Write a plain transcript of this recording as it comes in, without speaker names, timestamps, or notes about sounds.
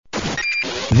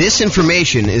This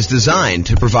information is designed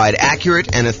to provide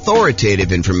accurate and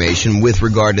authoritative information with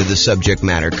regard to the subject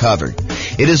matter covered.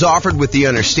 It is offered with the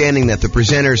understanding that the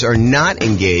presenters are not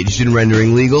engaged in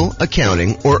rendering legal,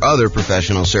 accounting, or other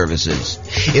professional services.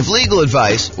 If legal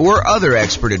advice or other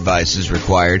expert advice is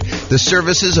required, the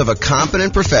services of a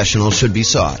competent professional should be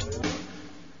sought.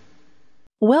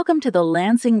 Welcome to the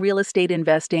Lansing Real Estate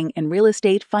Investing and Real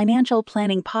Estate Financial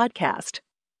Planning Podcast.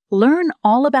 Learn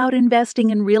all about investing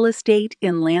in real estate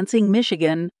in Lansing,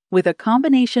 Michigan, with a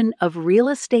combination of real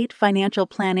estate financial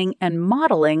planning and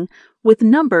modeling with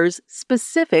numbers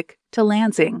specific to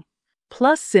Lansing,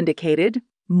 plus syndicated,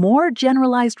 more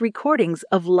generalized recordings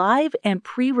of live and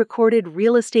pre-recorded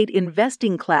real estate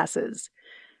investing classes,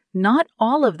 not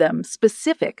all of them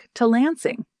specific to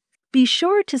Lansing. Be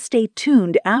sure to stay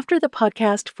tuned after the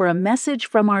podcast for a message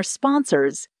from our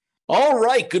sponsors. All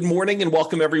right, good morning and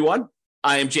welcome everyone.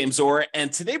 I am James Orr,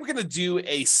 and today we're going to do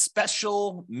a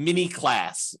special mini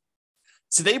class.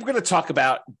 Today we're going to talk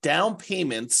about down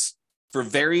payments for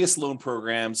various loan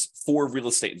programs for real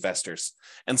estate investors.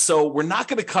 And so we're not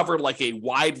going to cover like a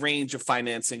wide range of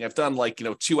financing. I've done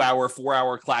 2-hour,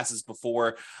 4-hour classes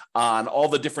before on all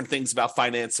the different things about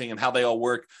financing and how they all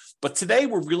work. But today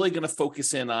we're really going to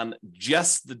focus in on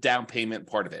just the down payment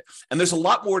part of it. And there's a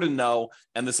lot more to know,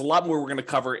 and there's a lot more we're going to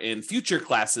cover in future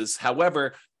classes.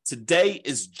 However, today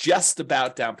is just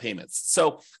about down payments.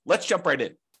 So let's jump right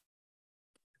in.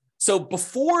 So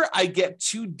before I get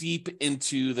too deep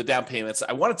into the down payments,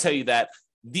 I want to tell you that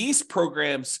these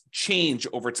programs change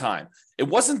over time. It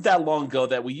wasn't that long ago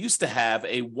that we used to have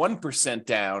a 1%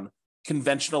 down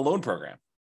conventional loan program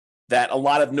that a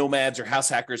lot of nomads or house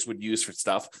hackers would use for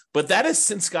stuff, but that has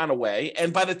since gone away.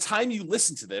 And by the time you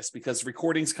listen to this, because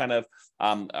recordings kind of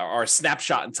are a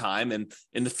snapshot in time, and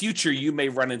in the future, you may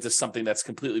run into something that's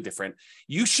completely different,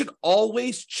 you should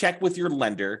always check with your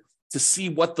lender to see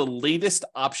what the latest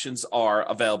options are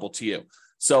available to you.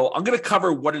 So I'm going to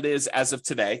cover what it is as of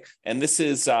today, and this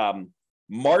is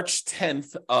March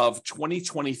 10th of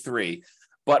 2023,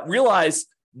 but realize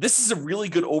this is a really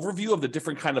good overview of the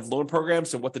different kind of loan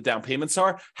programs and what the down payments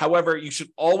are. However, you should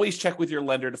always check with your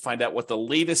lender to find out what the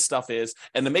latest stuff is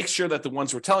and to make sure that the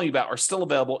ones we're telling you about are still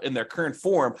available in their current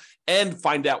form, and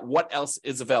find out what else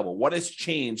is available, what has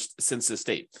changed since this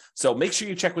date. So make sure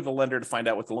you check with the lender to find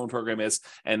out what the loan program is,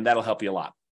 and that'll help you a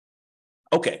lot.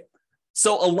 Okay.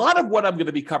 So a lot of what I'm going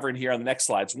to be covering here on the next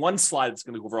slides, one slide is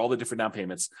going to go over all the different down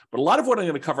payments, but a lot of what I'm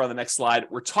going to cover on the next slide,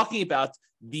 we're talking about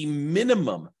the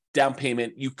minimum down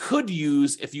payment you could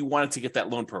use if you wanted to get that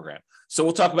loan program. So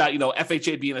we'll talk about,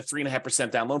 FHA being a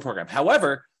 3.5% down loan program.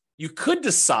 However, you could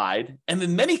decide, and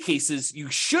in many cases,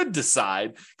 you should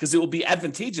decide, because it will be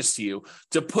advantageous to you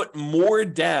to put more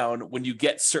down when you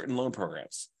get certain loan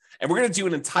programs. And we're going to do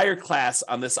an entire class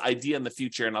on this idea in the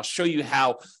future, and I'll show you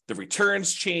how the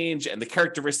returns change and the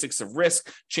characteristics of risk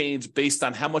change based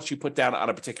on how much you put down on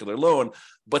a particular loan.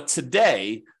 But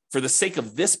today, for the sake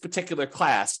of this particular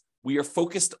class, we are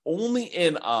focused only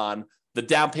in on the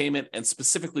down payment, and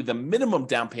specifically the minimum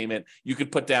down payment you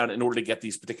could put down in order to get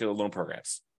these particular loan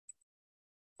programs.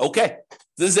 Okay,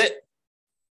 this is it.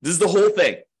 This is the whole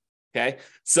thing, okay?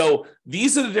 So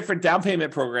these are the different down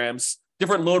payment programs,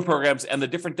 different loan programs, and the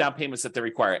different down payments that they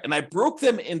require. And I broke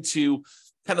them into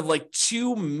kind of like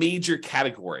two major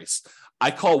categories. I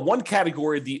call one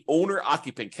category the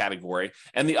owner-occupant category,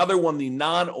 and the other one the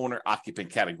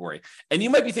non-owner-occupant category. And you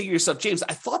might be thinking to yourself, James,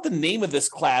 I thought the name of this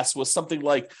class was something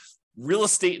like real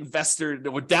estate investor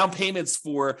with down payments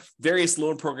for various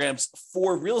loan programs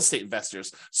for real estate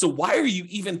investors. So why are you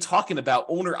even talking about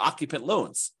owner-occupant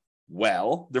loans?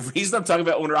 Well, the reason I'm talking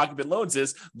about owner-occupant loans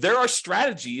is there are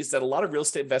strategies that a lot of real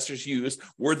estate investors use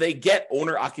where they get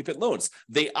owner-occupant loans.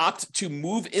 They opt to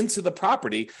move into the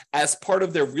property as part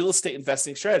of their real estate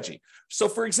investing strategy. So,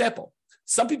 for example,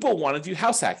 some people want to do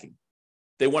house hacking.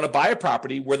 They want to buy a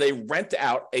property where they rent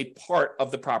out a part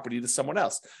of the property to someone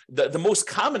else. The most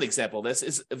common example of this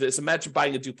is imagine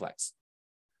buying a duplex.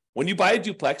 When you buy a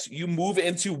duplex, you move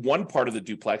into one part of the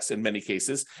duplex in many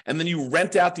cases, and then you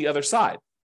rent out the other side.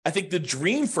 I think the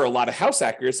dream for a lot of house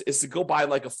hackers is to go buy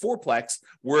like a fourplex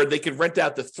where they could rent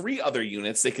out the 3 other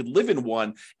units, they could live in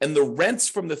one, and the rents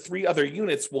from the 3 other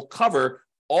units will cover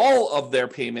all of their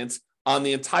payments on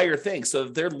the entire thing so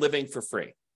that they're living for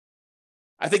free.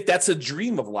 I think that's a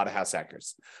dream of a lot of house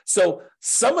hackers. So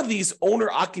some of these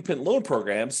owner-occupant loan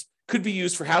programs could be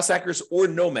used for house hackers or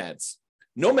nomads.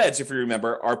 Nomads, if you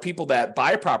remember, are people that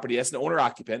buy a property as an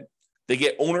owner-occupant. They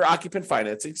get owner-occupant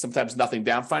financing, sometimes nothing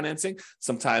down financing,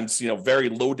 sometimes very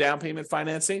low down payment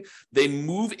financing. They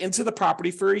move into the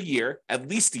property for a year, at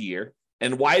least a year,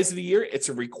 And why is it a year? It's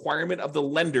a requirement of the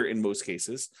lender in most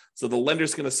cases. So the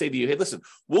lender's going to say to you, hey, listen,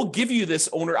 we'll give you this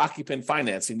owner-occupant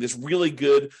financing, this really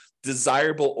good,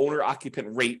 desirable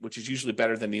owner-occupant rate, which is usually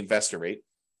better than the investor rate.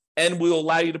 And we'll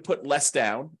allow you to put less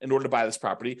down in order to buy this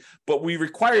property. But we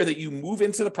require that you move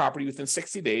into the property within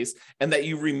 60 days and that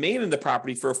you remain in the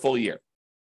property for a full year.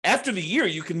 After the year,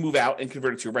 you can move out and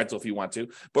convert it to a rental if you want to.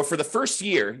 But for the first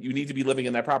year, you need to be living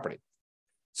in that property.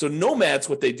 So nomads,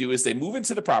 what they do is they move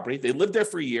into the property, they live there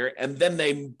for a year, and then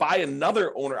they buy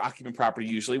another owner-occupant property,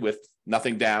 usually with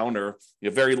nothing down or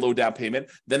very low down payment.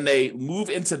 Then they move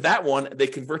into that one, they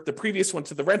convert the previous one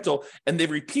to the rental, and they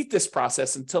repeat this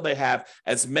process until they have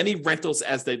as many rentals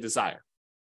as they desire.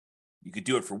 You could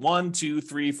do it for 1, 2,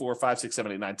 3, 4, 5, 6,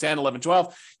 7, 8, 9, 10, 11,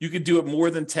 12. You could do it more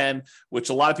than 10, which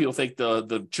a lot of people think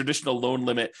the traditional loan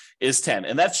limit is 10.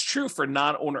 And that's true for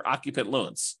non-owner occupant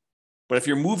loans. But if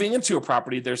you're moving into a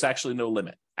property, there's actually no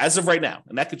limit as of right now.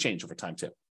 And that could change over time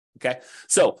too. Okay.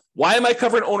 So why am I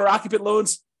covering owner occupant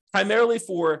loans? Primarily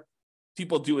for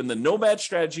people doing the nomad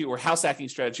strategy or house hacking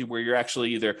strategy, where you're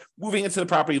actually either moving into the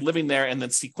property, living there, and then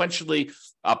sequentially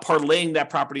parlaying that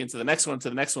property into the next one, to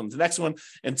the next one, to the next one,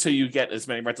 until you get as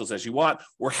many rentals as you want.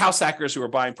 Or house hackers who are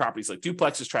buying properties like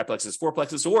duplexes, triplexes,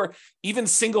 fourplexes, or even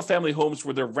single family homes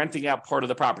where they're renting out part of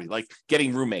the property, like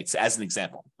getting roommates as an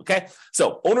example. Okay.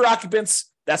 So owner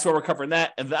occupants, that's where we're covering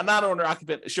that. And the non-owner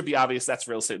occupant, it should be obvious. That's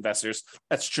real estate investors.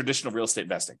 That's traditional real estate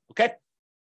investing. Okay.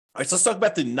 All right, so let's talk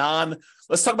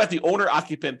about the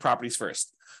owner-occupant properties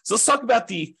first. So let's talk about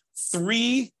the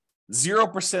 3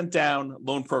 0% down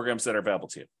loan programs that are available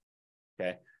to you.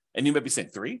 Okay, and you might be saying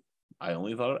 3. I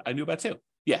only thought I knew about 2.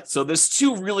 Yeah, so there's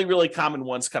 2 really, really common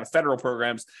ones, kind of federal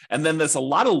programs, and then there's a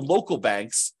lot of local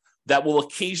banks that will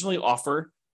occasionally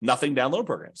offer nothing down loan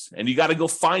programs, and you got to go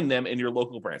find them in your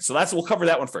local branch. So we'll cover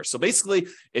that one first. So basically,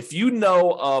 if you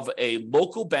know of a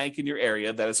local bank in your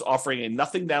area that is offering a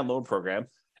nothing down loan program,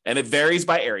 and it varies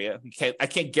by area. I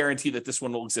can't guarantee that this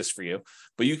one will exist for you,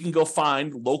 but you can go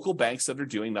find local banks that are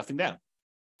doing nothing down.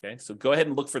 Okay, so go ahead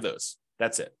and look for those.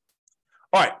 That's it.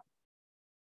 All right.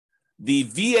 The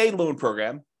VA loan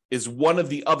program is one of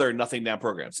the other nothing down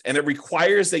programs, and it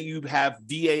requires that you have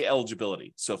VA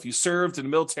eligibility. So if you served in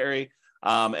the military,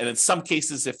 and in some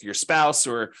cases, if your spouse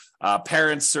or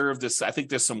parents served this, I think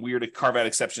there's some weird carve-out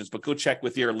exceptions, but go check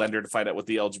with your lender to find out what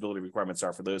the eligibility requirements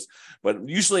are for those. But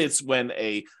usually it's when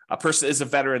a person is a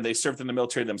veteran, they served in the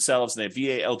military themselves, and they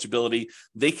have VA eligibility,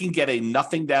 they can get a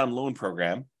nothing down loan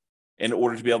program in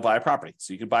order to be able to buy a property.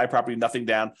 So you can buy a property, nothing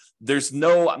down.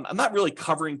 I'm not really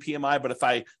covering PMI, but if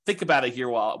I think about it here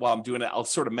while I'm doing it, I'll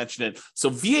sort of mention it.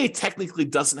 So VA technically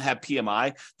doesn't have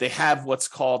PMI. They have what's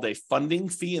called a funding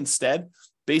fee instead.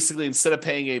 Basically, instead of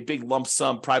paying a big lump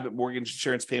sum private mortgage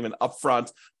insurance payment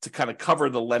upfront to kind of cover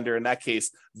the lender, in that case,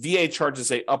 VA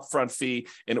charges a upfront fee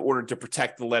in order to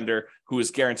protect the lender who is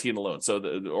guaranteeing the loan. So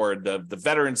the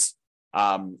Veterans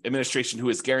Administration who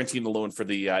is guaranteeing the loan for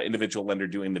the individual lender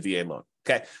doing the VA loan.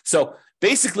 Okay, so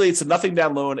basically it's a nothing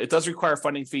down loan. It does require a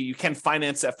funding fee. You can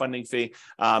finance that funding fee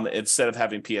instead of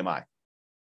having PMI.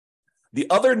 The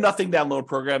other nothing down loan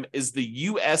program is the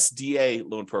USDA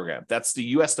loan program. That's the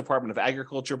U.S. Department of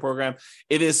Agriculture program.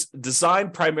 It is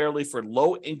designed primarily for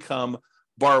low income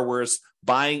borrowers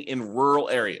buying in rural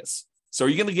areas. So are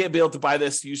you going to be able to buy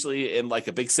this usually in like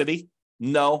a big city?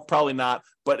 No, probably not.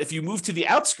 But if you move to the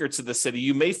outskirts of the city,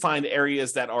 you may find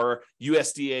areas that are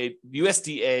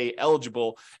USDA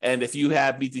eligible. And if you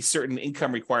meet these certain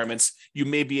income requirements, you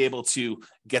may be able to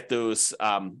get those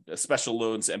special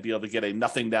loans and be able to get a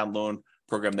nothing down loan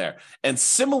program there. And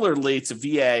similarly to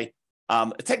VA,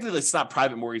 technically it's not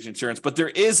private mortgage insurance, but there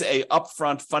is a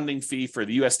upfront funding fee for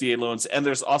the USDA loans. And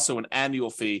there's also an annual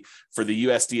fee for the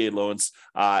USDA loans.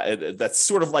 That's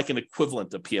sort of like an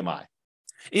equivalent of PMI.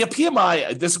 Yeah,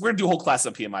 PMI, we're going to do a whole class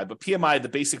on PMI, but PMI, the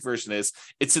basic version is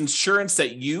it's insurance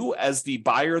that you as the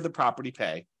buyer of the property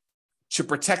pay to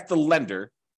protect the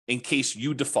lender in case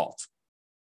you default.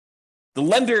 The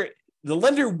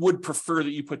lender would prefer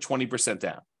that you put 20%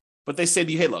 down, but they say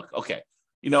to you, hey, look, okay,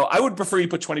 I would prefer you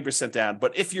put 20% down,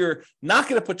 but if you're not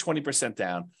going to put 20%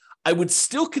 down, I would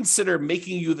still consider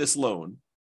making you this loan,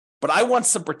 but I want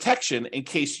some protection in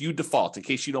case you default, in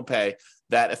case you don't pay,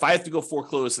 that if I have to go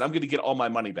foreclose, and I'm going to get all my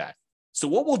money back. So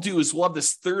what we'll do is we'll have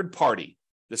this third party,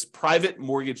 this private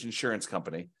mortgage insurance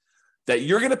company that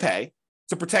you're going to pay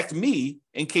to protect me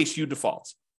in case you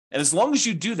default. And as long as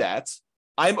you do that,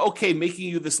 I'm okay making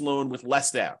you this loan with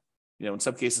less down. In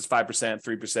some cases, 5%,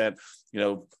 3%,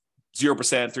 0%,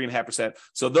 3.5%.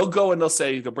 So they'll go and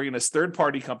they'll bring in this third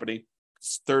party company,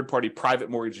 third party private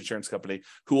mortgage insurance company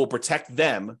who will protect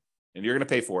them, and you're going to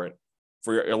pay for it,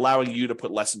 for allowing you to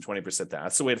put less than 20% down.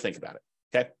 That's the way to think about it.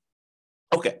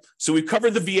 Okay, so we've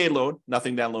covered the VA loan,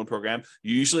 nothing down loan program.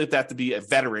 You usually have to be a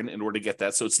veteran in order to get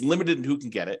that, so it's limited in who can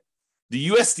get it. The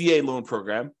USDA loan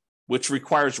program, which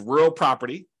requires rural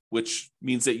property, which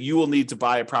means that you will need to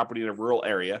buy a property in a rural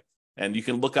area. And you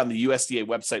can look on the USDA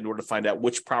website in order to find out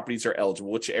which properties are eligible,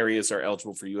 which areas are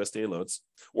eligible for USDA loans,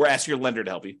 or ask your lender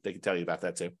to help you. They can tell you about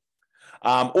that too.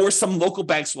 Or some local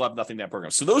banks will have nothing down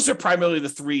programs. So those are primarily the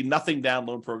three nothing down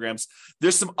loan programs.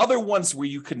 There's some other ones where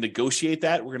you can negotiate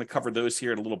that. We're going to cover those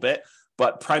here in a little bit,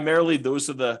 but primarily those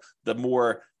are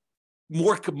the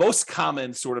most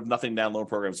common sort of nothing down loan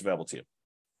programs available to you.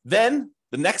 Then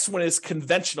the next one is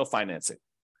conventional financing.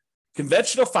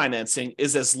 Conventional financing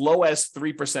is as low as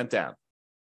 3% down.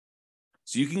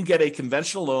 So you can get a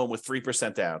conventional loan with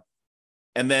 3% down.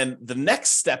 And then the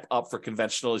next step up for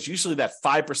conventional is usually that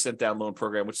 5% down loan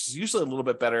program, which is usually a little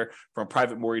bit better from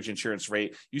private mortgage insurance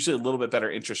rate, usually a little bit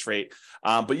better interest rate.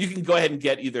 But you can go ahead and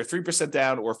get either 3%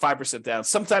 down or 5% down.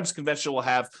 Sometimes conventional will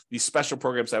have these special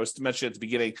programs. I was to mention at the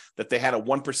beginning that they had a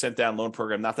 1% down loan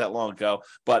program not that long ago,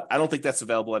 but I don't think that's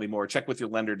available anymore. Check with your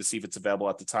lender to see if it's available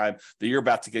at the time that you're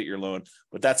about to get your loan,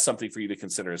 but that's something for you to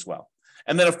consider as well.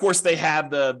 And then, of course, they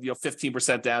have the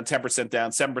 15% down, 10%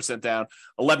 down, 7% down,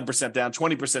 11% down,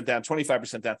 20% down,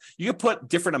 25% down. You can put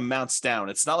different amounts down.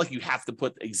 It's not like you have to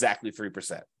put exactly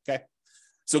 3%. Okay.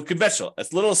 So conventional,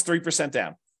 as little as 3%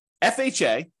 down.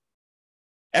 FHA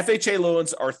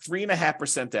loans are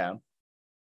 3.5% down.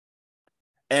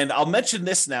 And I'll mention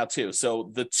this now too.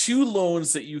 So the two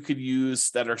loans that you could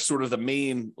use that are sort of the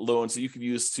main loans that you could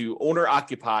use to owner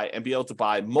occupy and be able to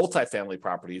buy multifamily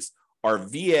properties are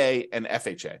VA and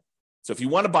FHA. So if you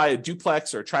want to buy a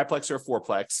duplex or a triplex or a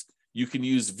fourplex, you can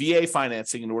use VA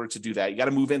financing in order to do that. You got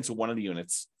to move into one of the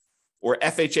units, or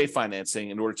FHA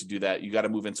financing in order to do that. You got to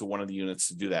move into one of the units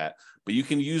to do that. But you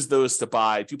can use those to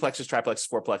buy duplexes, triplexes,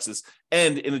 fourplexes,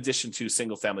 and in addition to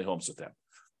single family homes with them.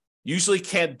 Usually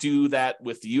can't do that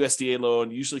with the USDA loan.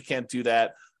 Usually can't do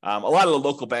that. A lot of the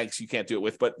local banks you can't do it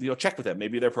with, but check with them.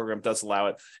 Maybe their program does allow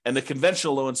it. And the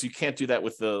conventional loans, you can't do that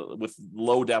with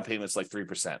low down payments like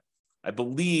 3%. I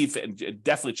believe, and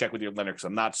definitely check with your lender because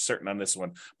I'm not certain on this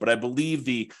one, but I believe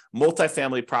the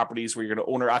multifamily properties where you're going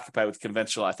to owner occupy with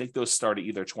conventional, I think those start at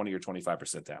either 20 or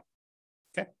 25% down.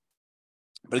 Okay.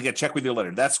 But again, check with your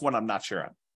lender. That's one I'm not sure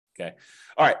on. Okay.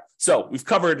 All right. So we've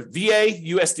covered VA,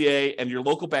 USDA, and your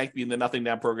local bank being the nothing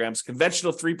down programs.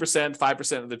 Conventional 3%,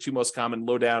 5% are the two most common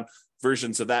low down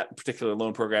versions of that particular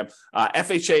loan program.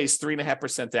 FHA is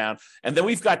 3.5% down. And then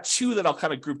we've got two that I'll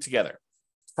kind of group together: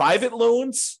 private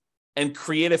loans and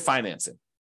creative financing.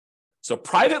 So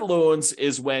private loans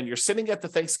is when you're sitting at the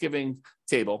Thanksgiving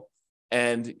table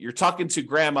and you're talking to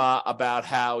grandma about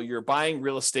how you're buying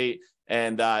real estate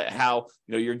and how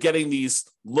you're getting these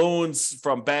loans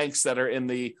from banks that are in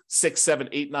the 6, 7,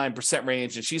 8, 9%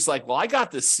 range. And she's like, well, I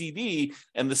got this CD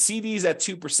and the CD's at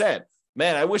 2%.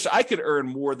 Man, I wish I could earn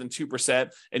more than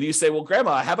 2%. And you say, well,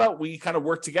 grandma, how about we kind of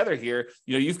work together here?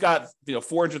 You've got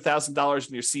 $400,000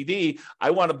 in your CD.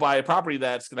 I want to buy a property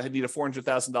that's going to need a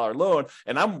 $400,000 loan,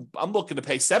 and I'm looking to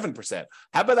pay 7%.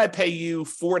 How about I pay you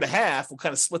 4.5%? We'll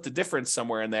kind of split the difference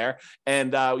somewhere in there,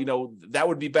 and that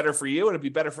would be better for you, and it'd be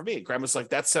better for me. Grandma's like,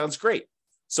 that sounds great.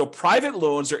 So private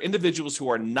loans are individuals who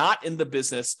are not in the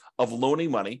business of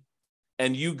loaning money,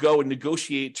 and you go and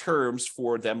negotiate terms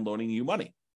for them loaning you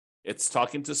money. It's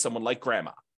talking to someone like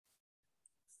grandma.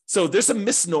 So there's a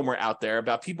misnomer out there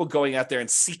about people going out there and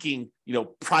seeking,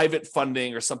 private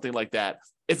funding or something like that.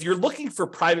 If you're looking for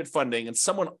private funding and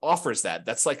someone offers that,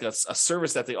 that's like a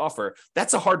service that they offer,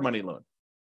 that's a hard money loan,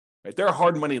 right? They're a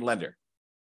hard money lender.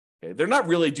 Okay? They're not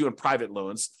really doing private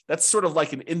loans. That's sort of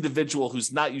like an individual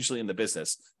who's not usually in the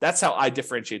business. That's how I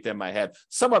differentiate them in my head.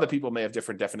 Some other people may have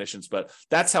different definitions, but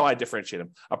that's how I differentiate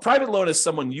them. A private loan is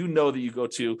someone that you go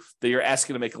to that you're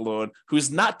asking to make a loan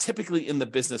who's not typically in the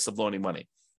business of loaning money.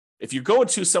 If you're going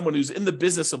to someone who's in the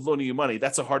business of loaning you money,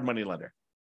 that's a hard money lender,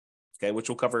 okay, which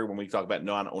we'll cover when we talk about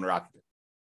non-owner occupant.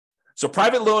 So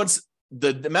private loans,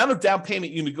 the amount of down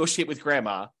payment you negotiate with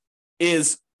grandma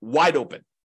is wide open.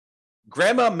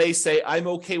 Grandma may say, I'm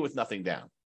okay with nothing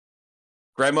down.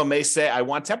 Grandma may say, I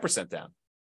want 10% down.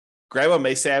 Grandma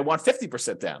may say, I want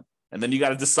 50% down. And then you got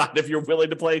to decide if you're willing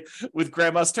to play with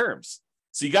grandma's terms.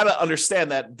 So you got to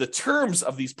understand that the terms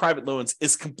of these private loans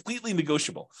is completely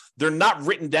negotiable. They're not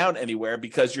written down anywhere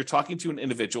because you're talking to an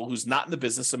individual who's not in the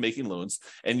business of making loans,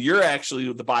 and you're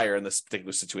actually the buyer in this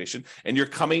particular situation, and you're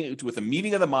coming with a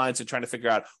meeting of the minds and trying to figure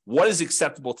out what is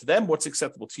acceptable to them, what's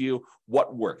acceptable to you,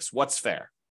 what works, what's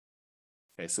fair.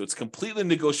 Okay, so it's completely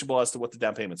negotiable as to what the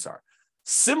down payments are.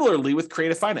 Similarly with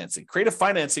creative financing. Creative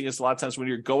financing is a lot of times when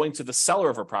you're going to the seller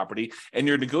of a property and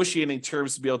you're negotiating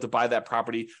terms to be able to buy that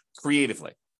property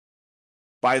creatively.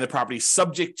 Buying the property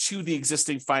subject to the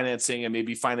existing financing and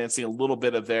maybe financing a little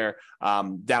bit of their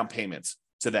down payments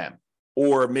to them.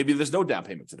 Or maybe there's no down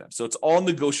payment to them. So it's all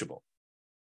negotiable.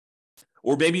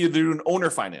 Or maybe you're doing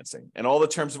owner financing and all the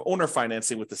terms of owner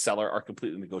financing with the seller are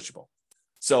completely negotiable.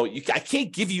 So I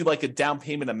can't give you like a down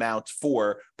payment amount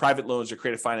for private loans or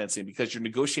creative financing because you're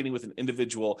negotiating with an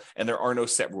individual and there are no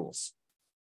set rules.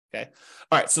 Okay.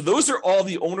 All right. So those are all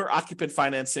the owner occupant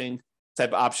financing type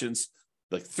of options.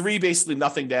 Like 3, basically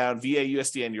nothing down, VA,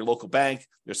 USDA, and your local bank.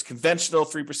 There's conventional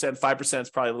 3%, 5% is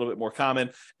probably a little bit more common.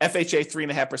 FHA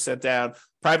 3.5% down,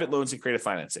 private loans and creative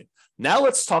financing. Now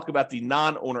let's talk about the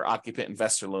non-owner occupant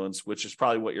investor loans, which is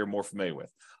probably what you're more familiar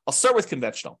with. I'll start with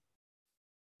conventional.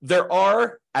 There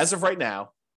are, as of right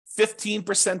now,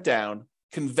 15% down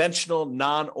conventional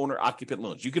non-owner occupant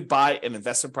loans. You could buy an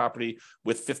investment property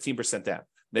with 15% down.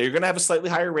 Now you're going to have a slightly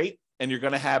higher rate and you're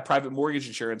going to have private mortgage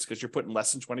insurance because you're putting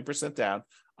less than 20% down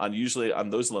on usually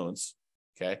on those loans.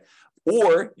 Okay.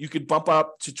 Or you could bump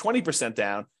up to 20%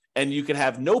 down and you can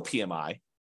have no PMI.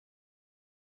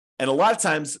 And a lot of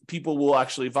times people will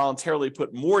actually voluntarily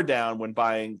put more down when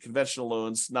buying conventional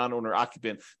loans, non-owner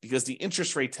occupant, because the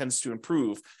interest rate tends to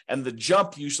improve. And the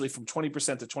jump usually from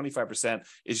 20% to 25%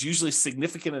 is usually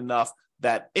significant enough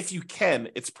that if you can,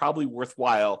 it's probably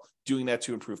worthwhile doing that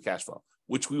to improve cash flow,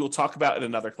 which we will talk about in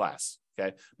another class.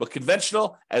 Okay. But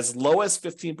conventional, as low as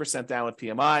 15% down with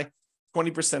PMI,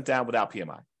 20% down without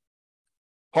PMI.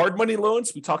 Hard money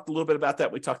loans, we talked a little bit about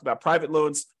that. We talked about private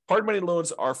loans. Hard money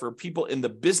loans are for people in the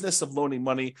business of loaning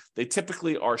money. They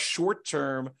typically are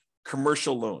short-term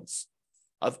commercial loans.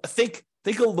 Think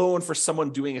a loan for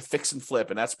someone doing a fix and flip,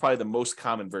 and that's probably the most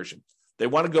common version. They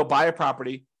want to go buy a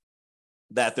property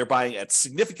that they're buying at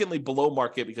significantly below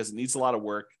market because it needs a lot of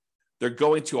work. They're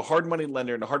going to a hard money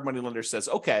lender, and the hard money lender says,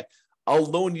 okay, I'll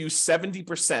loan you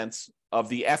 70% of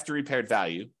the after repaired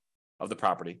value of the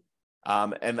property.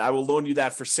 And I will loan you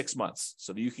that for 6 months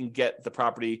so that you can get the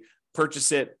property,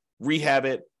 purchase it, rehab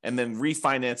it, and then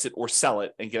refinance it or sell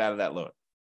it and get out of that loan.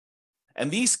 And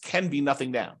these can be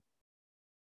nothing down.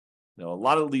 You know, a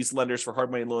lot of these lenders for hard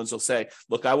money loans will say,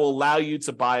 look, I will allow you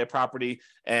to buy a property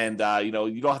and, you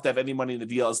don't have to have any money in the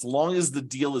deal as long as the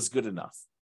deal is good enough.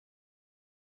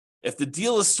 If the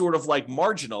deal is sort of like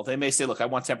marginal, they may say, look, I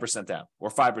want 10% down or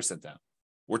 5% down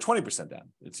or 20% down.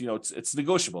 It's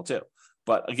negotiable too.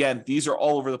 But again, these are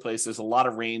all over the place. There's a lot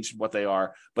of range in what they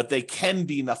are, but they can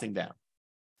be nothing down.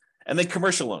 And then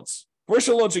commercial loans.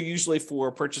 Commercial loans are usually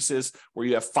for purchases where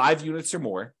you have 5 units or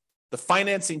more. The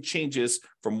financing changes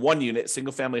from 1 unit,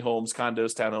 single family homes,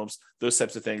 condos, townhomes, those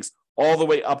types of things, all the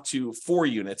way up to 4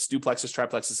 units, duplexes,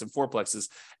 triplexes, and fourplexes.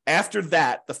 After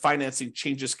that, the financing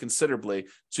changes considerably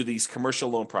to these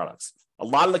commercial loan products. A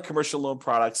lot of the commercial loan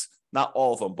products, not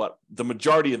all of them, but the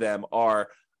majority of them are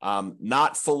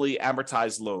not fully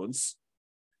amortized loans,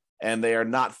 and they are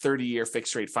not 30-year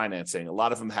fixed rate financing. A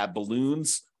lot of them have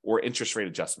balloons or interest rate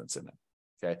adjustments in them.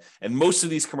 Okay. And most of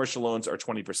these commercial loans are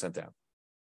 20% down.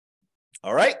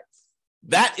 All right.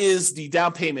 That is the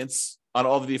down payments on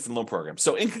all the different loan programs.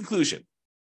 So in conclusion,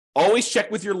 always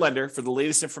check with your lender for the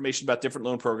latest information about different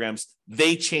loan programs.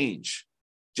 They change.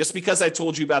 Just because I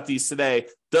told you about these today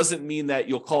doesn't mean that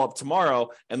you'll call up tomorrow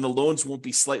and the loans won't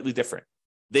be slightly different.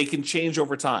 They can change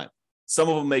over time. Some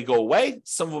of them may go away.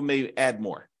 Some of them may add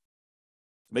more.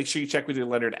 Make sure you check with your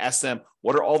lender and ask them,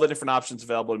 what are all the different options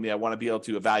available to me? I want to be able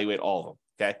to evaluate all of them.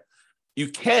 Okay. You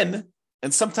can,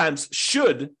 and sometimes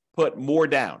should, put more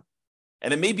down.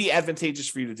 And it may be advantageous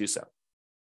for you to do so.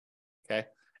 Okay.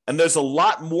 And there's a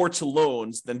lot more to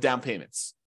loans than down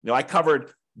payments. I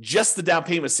covered just the down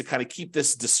payments to kind of keep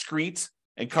this discreet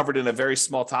and covered in a very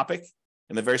small topic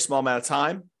in a very small amount of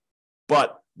time.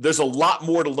 But there's a lot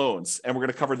more to loans, and we're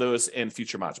going to cover those in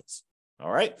future modules.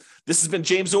 All right. This has been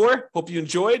James Orr. Hope you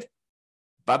enjoyed.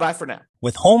 Bye-bye for now.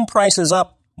 With home prices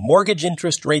up, mortgage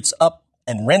interest rates up,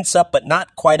 and rents up but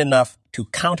not quite enough to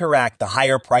counteract the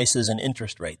higher prices and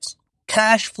interest rates,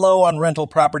 cash flow on rental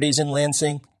properties in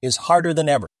Lansing is harder than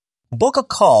ever. Book a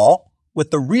call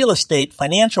with the Real Estate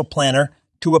Financial Planner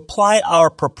to apply our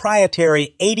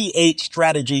proprietary 88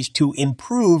 strategies to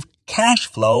improve cash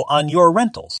flow on your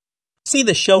rentals. See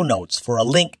the show notes for a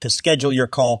link to schedule your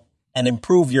call and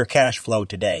improve your cash flow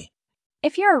today.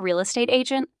 If you're a real estate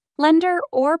agent, lender,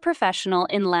 or professional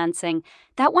in Lansing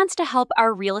that wants to help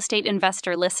our real estate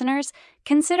investor listeners,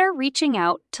 consider reaching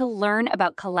out to learn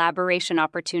about collaboration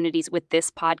opportunities with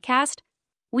this podcast.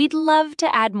 We'd love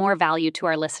to add more value to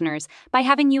our listeners by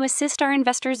having you assist our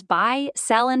investors buy,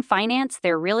 sell, and finance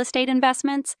their real estate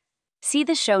investments. See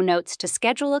the show notes to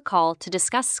schedule a call to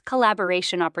discuss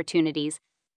collaboration opportunities